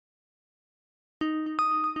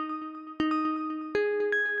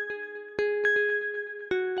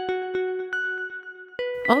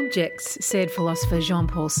Objects, said philosopher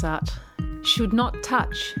Jean-Paul Sartre, should not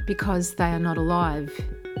touch because they are not alive.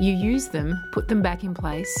 You use them, put them back in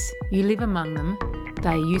place, you live among them, they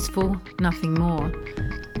are useful, nothing more.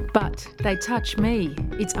 But they touch me,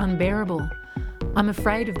 it's unbearable. I'm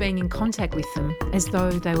afraid of being in contact with them as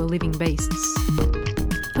though they were living beasts.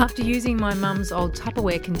 After using my mum's old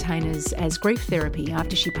Tupperware containers as grief therapy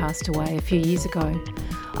after she passed away a few years ago,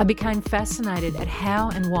 I became fascinated at how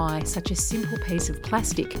and why such a simple piece of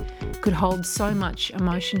plastic could hold so much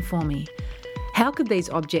emotion for me. How could these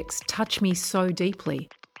objects touch me so deeply?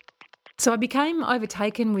 So I became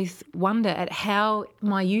overtaken with wonder at how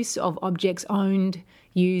my use of objects owned,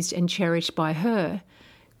 used and cherished by her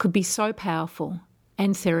could be so powerful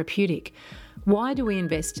and therapeutic. Why do we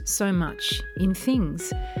invest so much in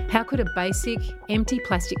things? How could a basic, empty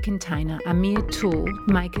plastic container, a mere tool,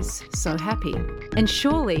 make us so happy? And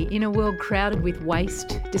surely, in a world crowded with waste,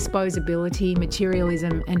 disposability,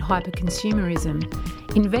 materialism and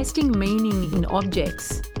hyper-consumerism, investing meaning in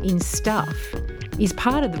objects, in stuff, is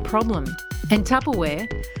part of the problem. And Tupperware,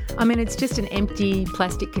 it's just an empty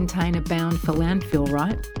plastic container bound for landfill,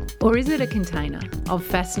 right? Or is it a container of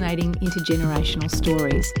fascinating intergenerational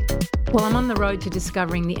stories? Well, I'm on the road to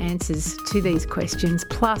discovering the answers to these questions,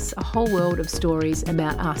 plus a whole world of stories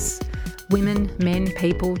about us. Women, men,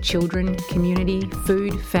 people, children, community,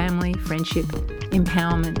 food, family, friendship,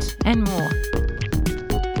 empowerment, and more.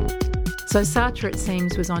 So Sartre, it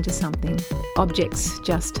seems, was onto something. Objects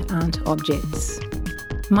just aren't objects.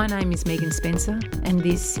 My name is Megan Spencer, and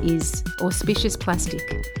this is Auspicious Plastic,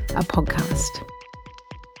 a podcast.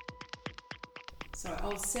 So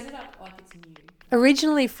I'll set it up like it's new.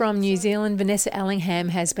 Originally from New Zealand, Vanessa Ellingham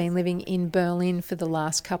has been living in Berlin for the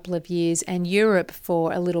last couple of years and Europe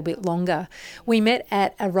for a little bit longer. We met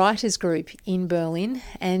at a writers' group in Berlin,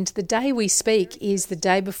 and the day we speak is the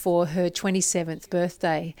day before her 27th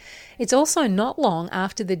birthday. It's also not long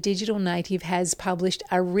after the digital native has published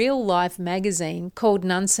a real-life magazine called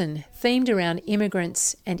Nunsen, themed around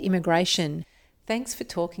immigrants and immigration. Thanks for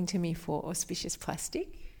talking to me for Auspicious Plastic.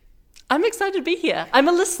 I'm excited to be here. I'm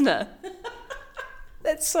a listener.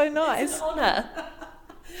 That's so nice. It's an honour.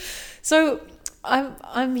 So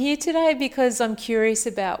I'm here today because I'm curious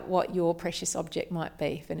about what your precious object might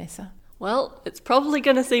be, Vanessa. Well, it's probably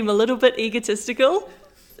going to seem a little bit egotistical.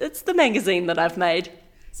 It's the magazine that I've made.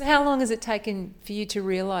 So how long has it taken for you to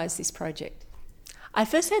realise this project? I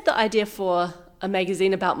first had the idea for a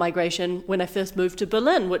magazine about migration when I first moved to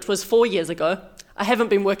Berlin, which was 4 years ago. I haven't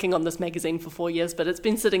been working on this magazine for 4 years, but it's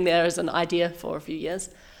been sitting there as an idea for a few years.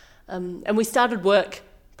 And we started work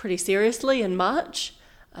pretty seriously in March,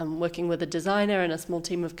 working with a designer and a small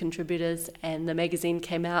team of contributors, and the magazine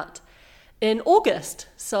came out in August.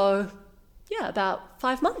 So, about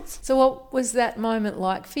 5 months. So what was that moment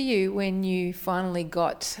like for you when you finally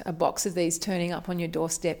got a box of these turning up on your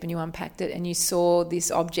doorstep and you unpacked it and you saw this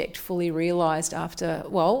object fully realised after,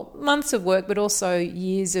 months of work, but also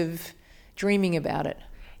years of dreaming about it?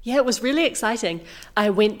 Yeah, it was really exciting. I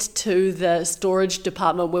went to the storage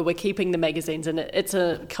department where we're keeping the magazines, and it's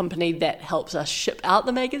a company that helps us ship out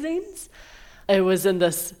the magazines. It was in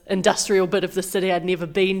this industrial bit of the city I'd never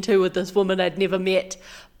been to with this woman I'd never met,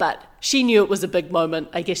 but she knew it was a big moment.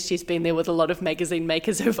 I guess she's been there with a lot of magazine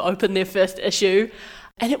makers who've opened their first issue,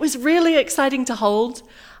 and it was really exciting to hold.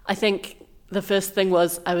 I think the first thing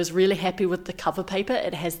was I was really happy with the cover paper.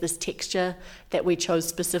 It has this texture that we chose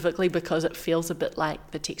specifically because it feels a bit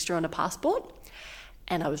like the texture on a passport.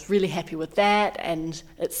 And I was really happy with that, and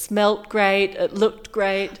it smelt great, it looked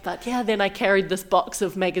great. But then I carried this box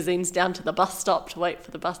of magazines down to the bus stop to wait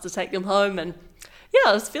for the bus to take them home, and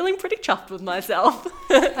I was feeling pretty chuffed with myself.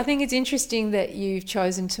 I think it's interesting that you've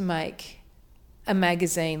chosen to make a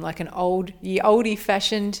magazine, like an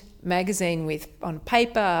oldie-fashioned magazine on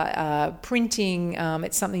paper, printing.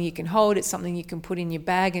 It's something you can hold. It's something you can put in your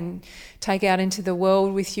bag and take out into the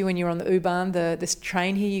world with you when you're on the U-Bahn, this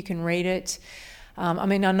train here. You can read it. I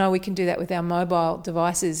know we can do that with our mobile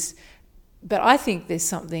devices, but I think there's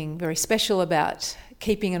something very special about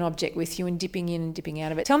keeping an object with you and dipping in and dipping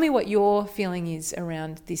out of it. Tell me what your feeling is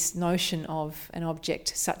around this notion of an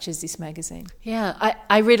object such as this magazine. Yeah,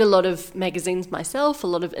 I read a lot of magazines myself, a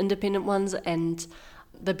lot of independent ones, and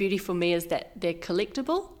the beauty for me is that they're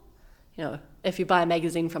collectible. If you buy a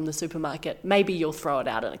magazine from the supermarket, maybe you'll throw it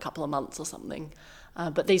out in a couple of months or something.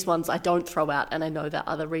 But these ones I don't throw out, and I know that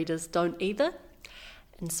other readers don't either.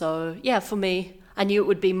 And so, for me, I knew it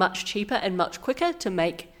would be much cheaper and much quicker to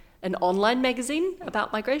make an online magazine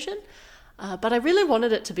about migration. But I really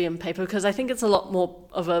wanted it to be in paper because I think it's a lot more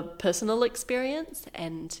of a personal experience,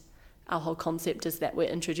 and our whole concept is that we're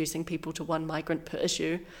introducing people to one migrant per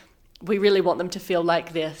issue. we really want them to feel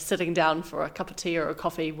like they're sitting down for a cup of tea or a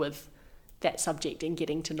coffee with that subject and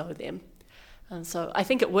getting to know them. And so I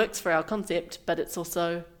think it works for our concept, but it's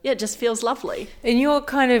also, it just feels lovely.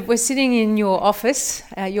 And we're sitting in your office,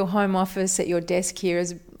 your home office at your desk here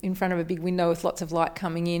is in front of a big window with lots of light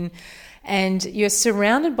coming in, and you're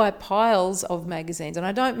surrounded by piles of magazines. And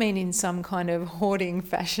I don't mean in some kind of hoarding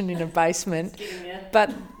fashion in a basement, but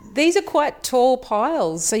these are quite tall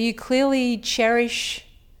piles. So you clearly cherish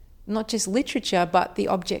not just literature, but the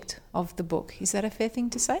object of the book. Is that a fair thing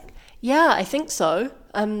to say? Yeah, I think so.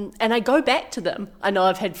 And I go back to them. I know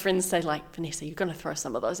I've had friends say, like, Vanessa, you're going to throw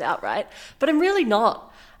some of those out, right? But I'm really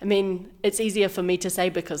not. I mean, it's easier for me to say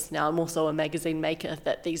because now I'm also a magazine maker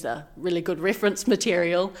that these are really good reference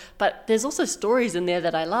material. But there's also stories in there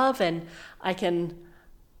that I love, and I can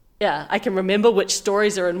remember which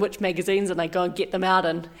stories are in which magazines, and I go and get them out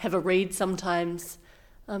and have a read sometimes.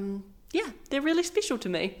 They're really special to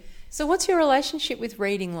me. So what's your relationship with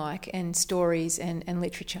reading like, and stories and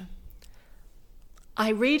literature?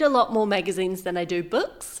 I read a lot more magazines than I do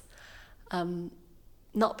books.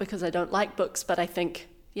 Not because I don't like books, but I think,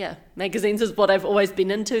 magazines is what I've always been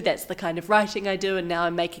into. That's the kind of writing I do, and now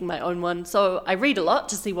I'm making my own one. So I read a lot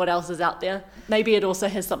to see what else is out there. Maybe it also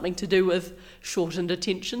has something to do with shortened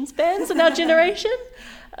attention spans in our generation.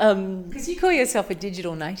 Because you call yourself a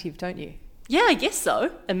digital native, don't you? Yeah, I guess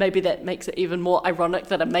so. And maybe that makes it even more ironic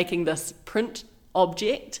that I'm making this print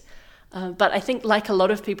object. But I think like a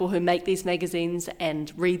lot of people who make these magazines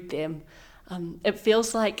and read them, it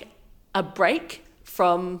feels like a break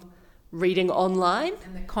from reading online.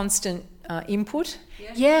 And the constant input.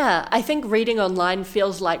 Yeah, I think reading online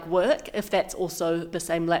feels like work. If that's also the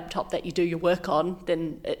same laptop that you do your work on,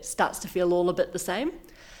 then it starts to feel all a bit the same.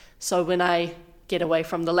 So when I get away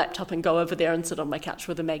from the laptop and go over there and sit on my couch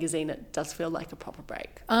with a magazine, it does feel like a proper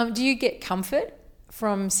break. Do you get comfort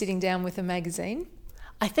from sitting down with a magazine?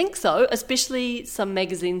 I think so, especially some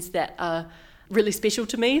magazines that are really special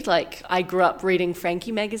to me. Like I grew up reading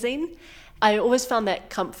Frankie magazine. I always found that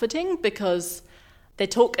comforting because they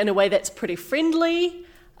talk in a way that's pretty friendly,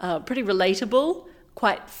 pretty relatable,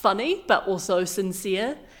 quite funny, but also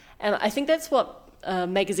sincere. And I think that's what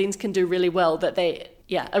magazines can do really well, that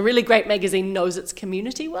a really great magazine knows its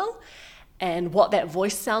community well and what that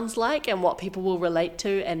voice sounds like and what people will relate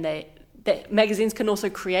to, and that magazines can also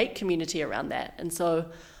create community around that. And so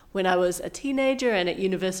when I was a teenager and at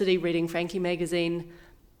university reading Frankie magazine,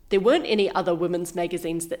 there weren't any other women's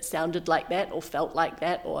magazines that sounded like that or felt like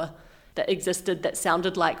that or that existed that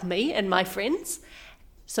sounded like me and my friends.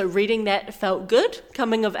 So reading that felt good,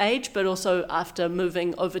 coming of age, but also after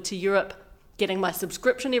moving over to Europe, getting my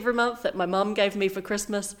subscription every month that my mum gave me for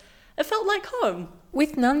Christmas, it felt like home.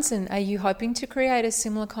 With Nunsen, are you hoping to create a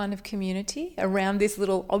similar kind of community around this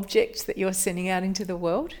little object that you're sending out into the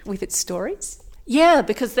world with its stories? Yeah,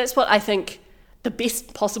 because that's what I think the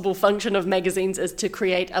best possible function of magazines is, to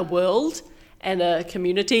create a world and a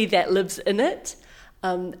community that lives in it,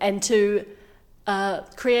 and to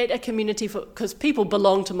create a community because people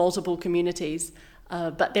belong to multiple communities,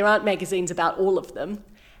 but there aren't magazines about all of them.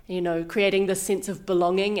 Creating this sense of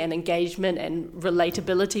belonging and engagement and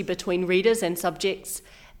relatability between readers and subjects,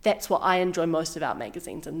 that's what I enjoy most about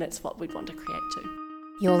magazines, and that's what we'd want to create too.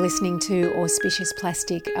 You're listening to Auspicious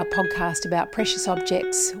Plastic, a podcast about precious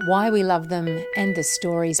objects, why we love them, and the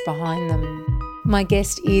stories behind them. My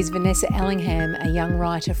guest is Vanessa Ellingham, a young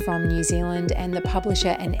writer from New Zealand and the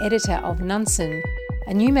publisher and editor of Nunsen,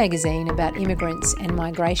 a new magazine about immigrants and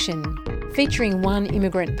migration. Featuring one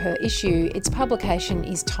immigrant per issue, its publication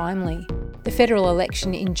is timely. The federal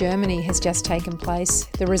election in Germany has just taken place,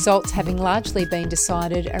 the results having largely been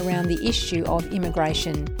decided around the issue of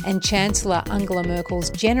immigration and Chancellor Angela Merkel's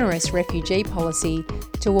generous refugee policy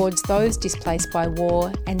towards those displaced by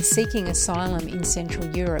war and seeking asylum in Central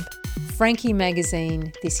Europe. Frankie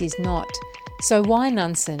magazine, this is not. So why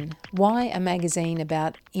Nunsen? Why a magazine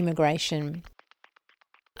about immigration?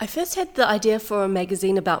 I first had the idea for a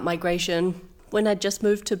magazine about migration when I'd just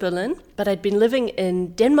moved to Berlin, but I'd been living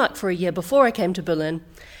in Denmark for a year before I came to Berlin,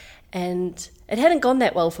 and it hadn't gone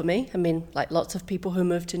that well for me. I mean, like lots of people who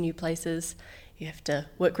move to new places, you have to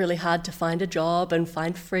work really hard to find a job and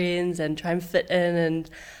find friends and try and fit in, and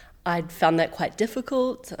I'd found that quite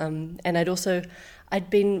difficult. And I'd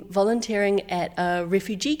been volunteering at a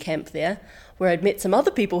refugee camp there, where I'd met some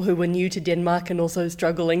other people who were new to Denmark and also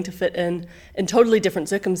struggling to fit in totally different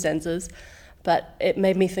circumstances. But it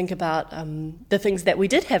made me think about the things that we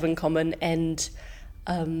did have in common, and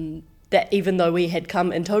that even though we had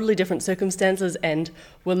come in totally different circumstances and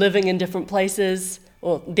were living in different places,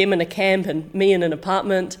 or them in a camp and me in an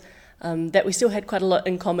apartment, that we still had quite a lot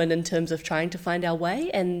in common in terms of trying to find our way,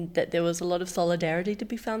 and that there was a lot of solidarity to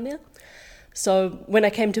be found there. So when I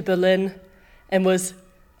came to Berlin and was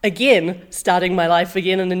again starting my life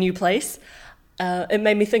again in a new place, it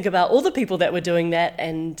made me think about all the people that were doing that,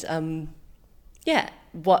 and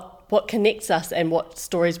what connects us and what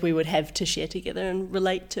stories we would have to share together and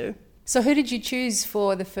relate to. So who did you choose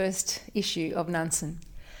for the first issue of Nansen?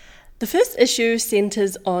 The first issue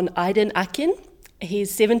centres on Aydin Akin.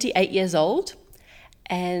 He's 78 years old,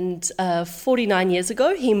 and 49 years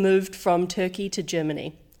ago he moved from Turkey to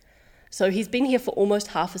Germany. So he's been here for almost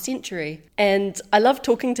half a century. And I love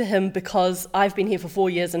talking to him because I've been here for 4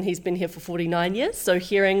 years and he's been here for 49 years. So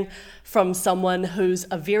hearing from someone who's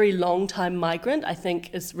a very long-time migrant, I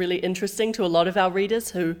think is really interesting to a lot of our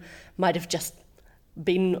readers who might have just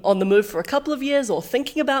been on the move for a couple of years or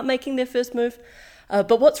thinking about making their first move.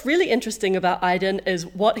 But what's really interesting about Aydin is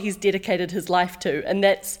what he's dedicated his life to, and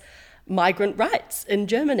that's migrant rights in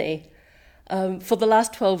Germany. For the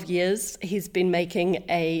last 12 years, he's been making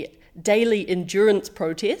a daily endurance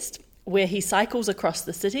protest where he cycles across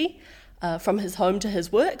the city from his home to his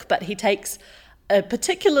work, but he takes a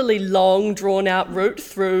particularly long, drawn-out route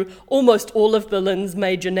through almost all of Berlin's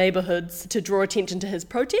major neighbourhoods to draw attention to his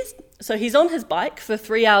protest. So he's on his bike for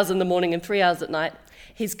 3 hours in the morning and 3 hours at night.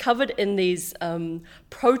 He's covered in these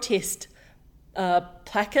protest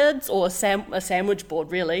placards, or a sandwich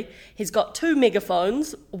board, really. He's got 2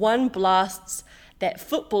 megaphones. One blasts that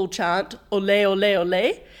football chant, "Ole, ole,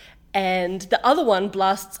 ole," and the other one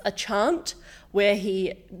blasts a chant where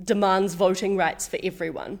he demands voting rights for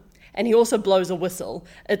everyone. And he also blows a whistle.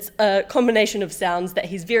 It's a combination of sounds that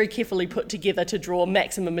he's very carefully put together to draw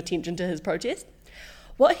maximum attention to his protest.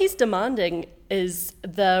 What he's demanding is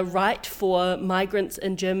the right for migrants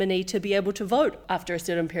in Germany to be able to vote after a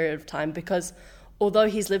certain period of time, because although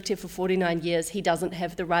he's lived here for 49 years, he doesn't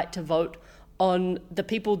have the right to vote on the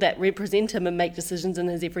people that represent him and make decisions in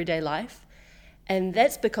his everyday life. And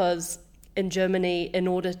that's because in Germany, in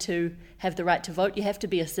order to have the right to vote, you have to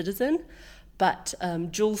be a citizen, but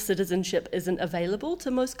dual citizenship isn't available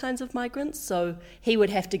to most kinds of migrants, so he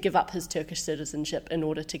would have to give up his Turkish citizenship in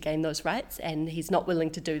order to gain those rights, and he's not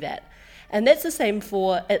willing to do that. And that's the same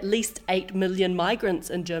for at least 8 million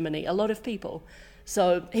migrants in Germany, a lot of people.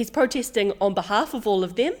 So he's protesting on behalf of all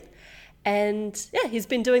of them, and he's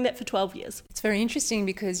been doing that for 12 years. It's very interesting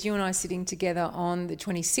because you and I are sitting together on the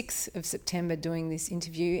 26th of September doing this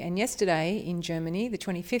interview, and yesterday in Germany, the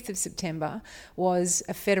 25th of September, was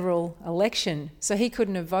a federal election. So he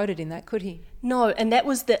couldn't have voted in that, could he? No, and that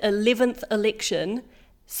was the 11th election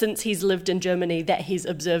since he's lived in Germany that he's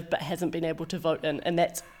observed but hasn't been able to vote in, and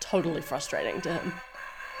that's totally frustrating to him.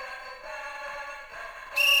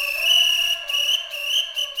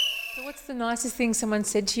 What's the nicest thing someone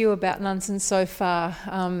said to you about Nansen so far,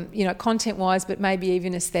 content-wise, but maybe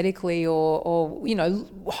even aesthetically, or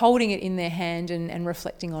holding it in their hand and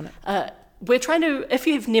reflecting on it? We're trying to, if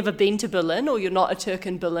you've never been to Berlin or you're not a Turk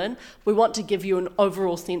in Berlin, we want to give you an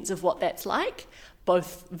overall sense of what that's like,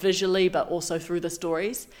 both visually but also through the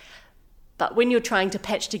stories. But when you're trying to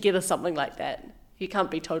patch together something like that, you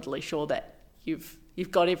can't be totally sure that you've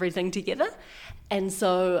got everything together. And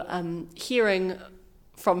so hearing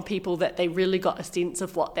from people that they really got a sense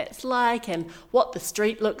of what that's like and what the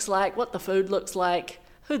street looks like, what the food looks like,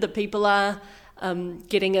 who the people are,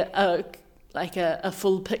 getting a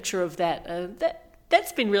full picture of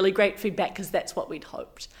that's been really great feedback, because that's what we'd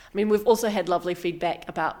hoped. I mean, we've also had lovely feedback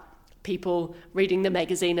about people reading the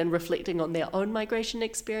magazine and reflecting on their own migration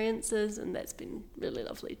experiences, and that's been really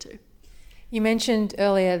lovely too. You mentioned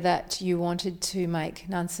earlier that you wanted to make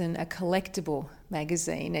Nansen a collectible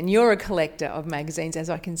magazine, and you're a collector of magazines, as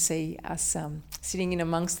I can see us sitting in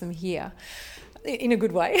amongst them here, in a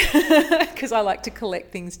good way, because I like to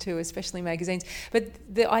collect things too, especially magazines. But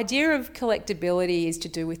the idea of collectability is to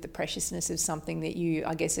do with the preciousness of something that you,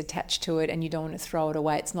 I guess, attach to it, and you don't want to throw it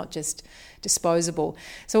away. It's not just disposable.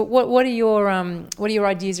 So what are your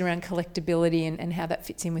ideas around collectability and how that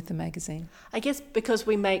fits in with the magazine? I guess because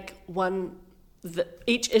we make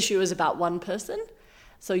each issue is about one person.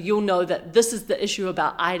 So you'll know that this is the issue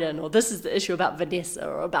about Aydin, or this is the issue about Vanessa,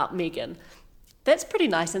 or about Megan. That's pretty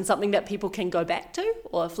nice, and something that people can go back to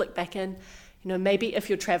or flick back in. Maybe if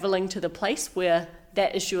you're travelling to the place where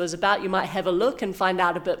that issue is about, you might have a look and find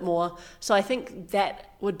out a bit more. So I think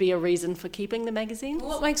that would be a reason for keeping the magazines.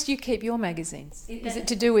 What makes you keep your magazines? Is it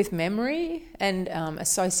to do with memory and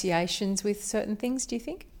associations with certain things, do you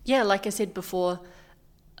think? Yeah, like I said before,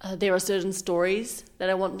 there are certain stories that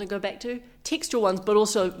I want to go back to, textual ones, but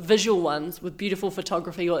also visual ones with beautiful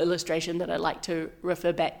photography or illustration that I like to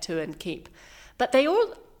refer back to and keep. But they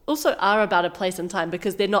all also are about a place and time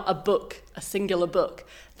because they're not a book, a singular book.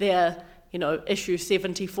 They're, issue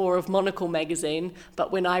 74 of Monocle magazine,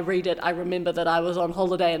 but when I read it, I remember that I was on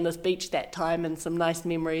holiday in this beach that time and some nice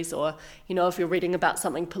memories. Or, if you're reading about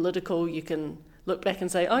something political, you can look back and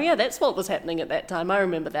say, oh yeah, that's what was happening at that time. I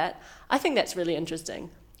remember that. I think that's really interesting.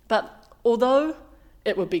 But although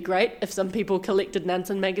it would be great if some people collected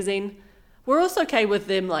Nansen magazine, we're also okay with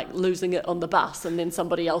them losing it on the bus and then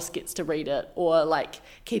somebody else gets to read it, or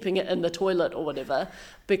keeping it in the toilet or whatever,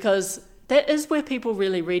 because that is where people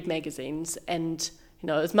really read magazines. And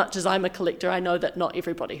as much as I'm a collector, I know that not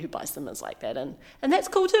everybody who buys them is like that, and that's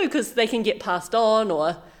cool too, because they can get passed on,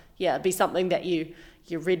 or be something that you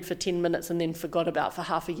read for 10 minutes and then forgot about for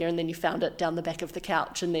half a year, and then you found it down the back of the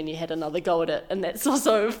couch and then you had another go at it, and that's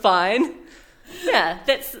also fine.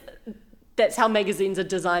 That's how magazines are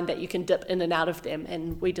designed, that you can dip in and out of them,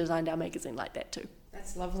 and we designed our magazine like that too.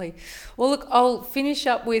 That's lovely. Well, look, I'll finish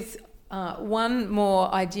up with one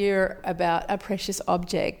more idea about a precious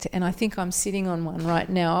object, and I think I'm sitting on one right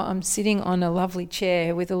now. I'm sitting on a lovely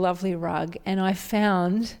chair with a lovely rug, and I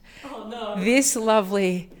found this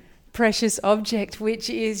lovely precious object, which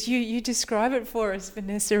is, you describe it for us,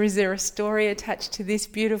 Vanessa. Is there a story attached to this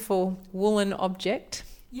beautiful woolen object?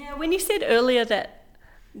 Yeah, when you said earlier that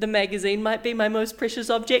the magazine might be my most precious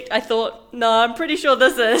object, I thought, no, I'm pretty sure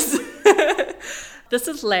this is. This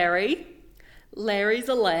is Larry. Larry's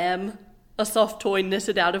a lamb, a soft toy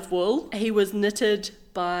knitted out of wool. He was knitted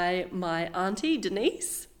by my auntie,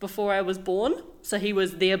 Denise, before I was born. So he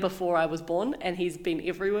was there before I was born, and he's been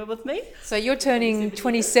everywhere with me. So you're turning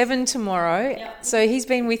 27 tomorrow. Yeah. So he's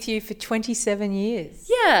been with you for 27 years.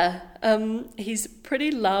 Yeah. He's pretty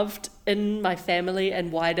loved in my family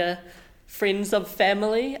and wider friends of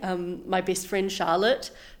family. My best friend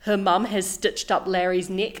Charlotte, her mum has stitched up Larry's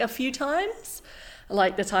neck a few times.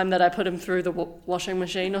 Like the time that I put him through the washing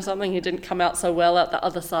machine or something, he didn't come out so well out the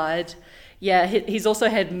other side. Yeah, he's also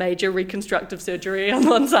had major reconstructive surgery on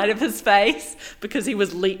one side of his face because he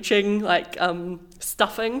was leaching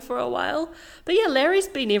stuffing for a while. But yeah, Larry's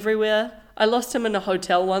been everywhere. I lost him in a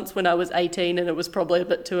hotel once when I was 18, and it was probably a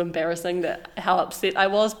bit too embarrassing how upset I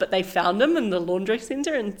was, but they found him in the laundry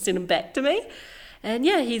centre and sent him back to me. And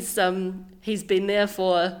yeah, he's been there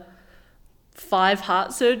for 5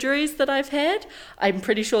 heart surgeries that I've had. I'm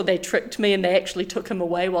pretty sure they tricked me and they actually took him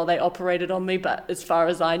away while they operated on me, but as far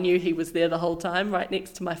as I knew, he was there the whole time, right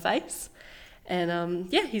next to my face.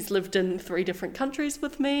 And he's lived in 3 different countries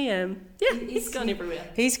with me, and he's gone everywhere.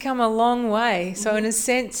 He's come a long way. So in a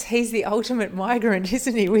sense, he's the ultimate migrant,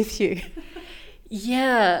 isn't he, with you?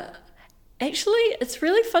 Yeah. Actually, it's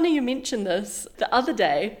really funny you mention this. The other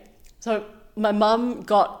day, so my mum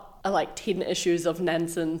got 10 issues of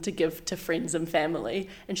Nansen to give to friends and family,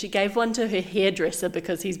 and she gave one to her hairdresser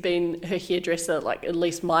because he's been her hairdresser at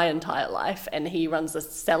least my entire life, and he runs a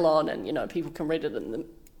salon, and people can read it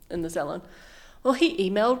in the salon. Well, he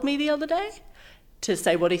emailed me the other day to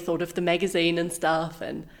say what he thought of the magazine and stuff,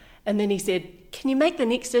 and then he said, can you make the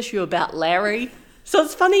next issue about Larry? So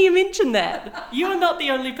it's funny you mentioned that. You are not the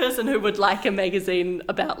only person who would like a magazine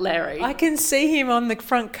about Larry. I can see him on the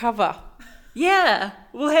front cover. Yeah,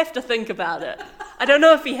 we'll have to think about it. I don't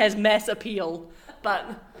know if he has mass appeal, but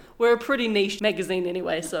we're a pretty niche magazine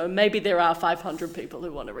anyway, so maybe there are 500 people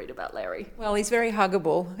who want to read about Larry. Well, he's very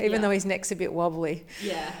huggable, even though his neck's a bit wobbly.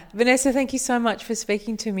 Yeah. Vanessa, thank you so much for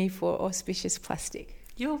speaking to me for Auspicious Plastic.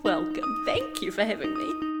 You're welcome. Thank you for having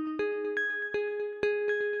me.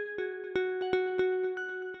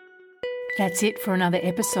 That's it for another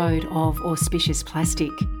episode of Auspicious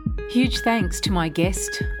Plastic. Huge thanks to my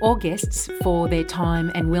guest or guests for their time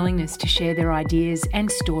and willingness to share their ideas and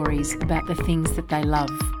stories about the things that they love.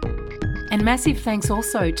 And massive thanks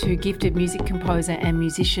also to gifted music composer and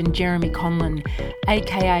musician Jeremy Conlon,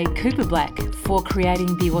 aka Cooper Black, for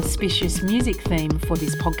creating the auspicious music theme for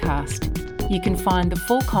this podcast. You can find the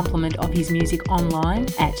full complement of his music online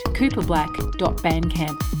at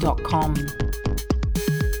cooperblack.bandcamp.com.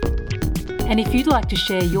 And if you'd like to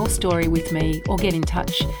share your story with me or get in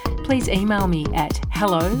touch, please email me at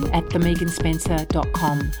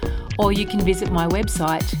hello@themeganspencer.com, or you can visit my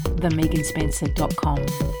website, themeganspencer.com.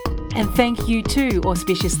 And thank you too,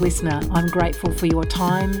 auspicious listener. I'm grateful for your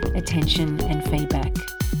time, attention and feedback.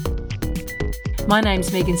 My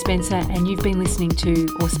name's Megan Spencer, and you've been listening to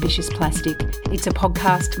Auspicious Plastic. It's a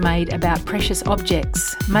podcast made about precious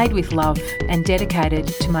objects, made with love and dedicated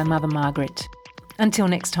to my mother Margaret. Until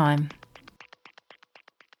next time.